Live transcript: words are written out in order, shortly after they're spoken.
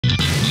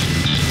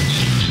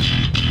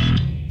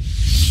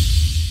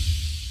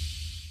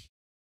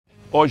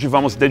Hoje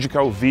vamos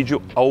dedicar o vídeo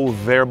ao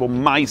verbo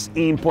mais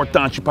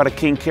importante para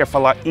quem quer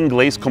falar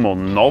inglês como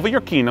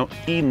nova-iorquino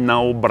e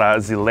não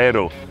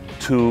brasileiro,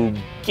 to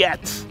get.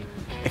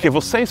 É que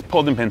vocês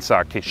podem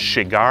pensar que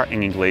chegar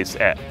em inglês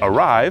é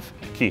arrive,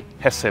 que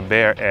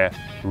receber é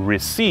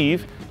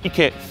receive e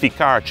que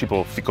ficar,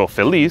 tipo, ficou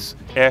feliz,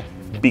 é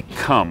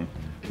become.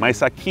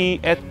 Mas aqui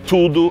é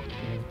tudo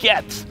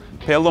get,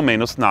 pelo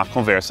menos na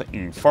conversa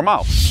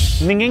informal.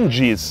 Ninguém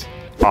diz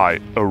I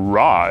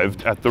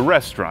arrived at the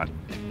restaurant,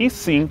 e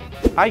sim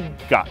I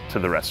got to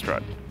the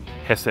restaurant.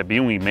 Recebi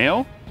um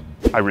e-mail?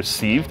 I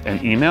received an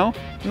email?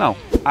 Não,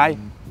 I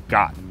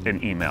got an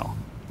email.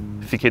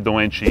 Fiquei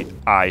doente?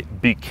 I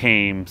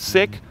became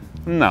sick?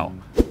 Não,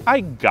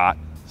 I got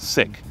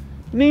sick.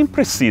 Nem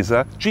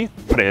precisa de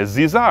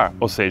precisar,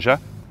 ou seja,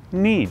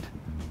 need.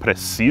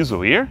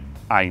 Preciso ir?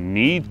 I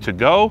need to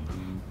go?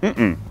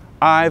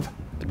 I've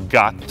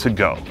got to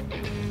go.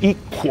 E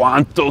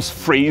quantos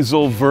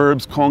phrasal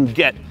verbs com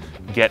get?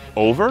 Get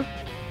over,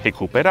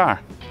 recuperar.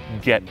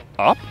 Get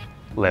up,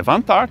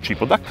 levantar,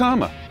 tipo da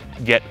cama.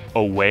 Get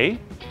away,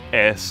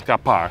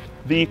 escapar.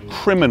 The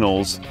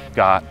criminals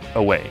got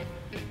away.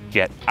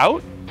 Get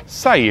out,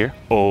 sair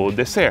ou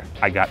descer.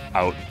 I got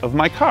out of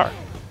my car.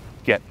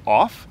 Get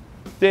off,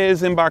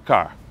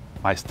 desembarcar.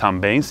 Mas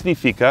também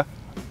significa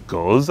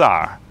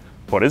gozar.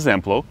 Por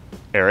exemplo,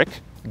 Eric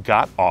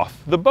got off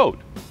the boat.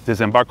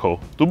 Desembarcou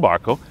do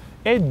barco.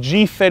 É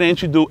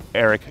diferente do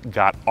Eric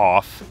got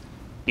off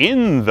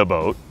in the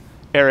boat.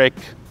 Eric,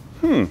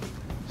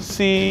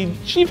 se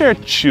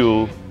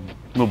divertiu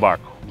no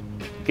barco.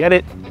 Get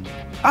it?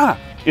 Ah,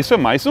 isso é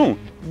mais um.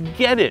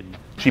 Get it.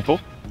 Tipo,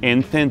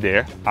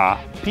 entender a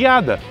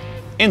piada.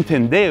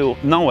 Entendeu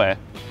não é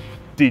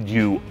did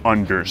you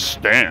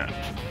understand?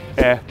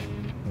 É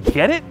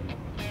get it?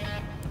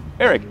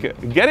 Eric,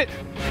 get it?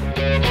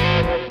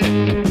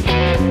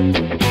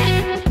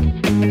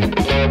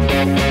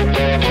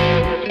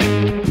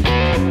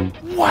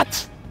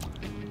 What?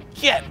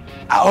 Get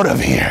out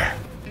of here!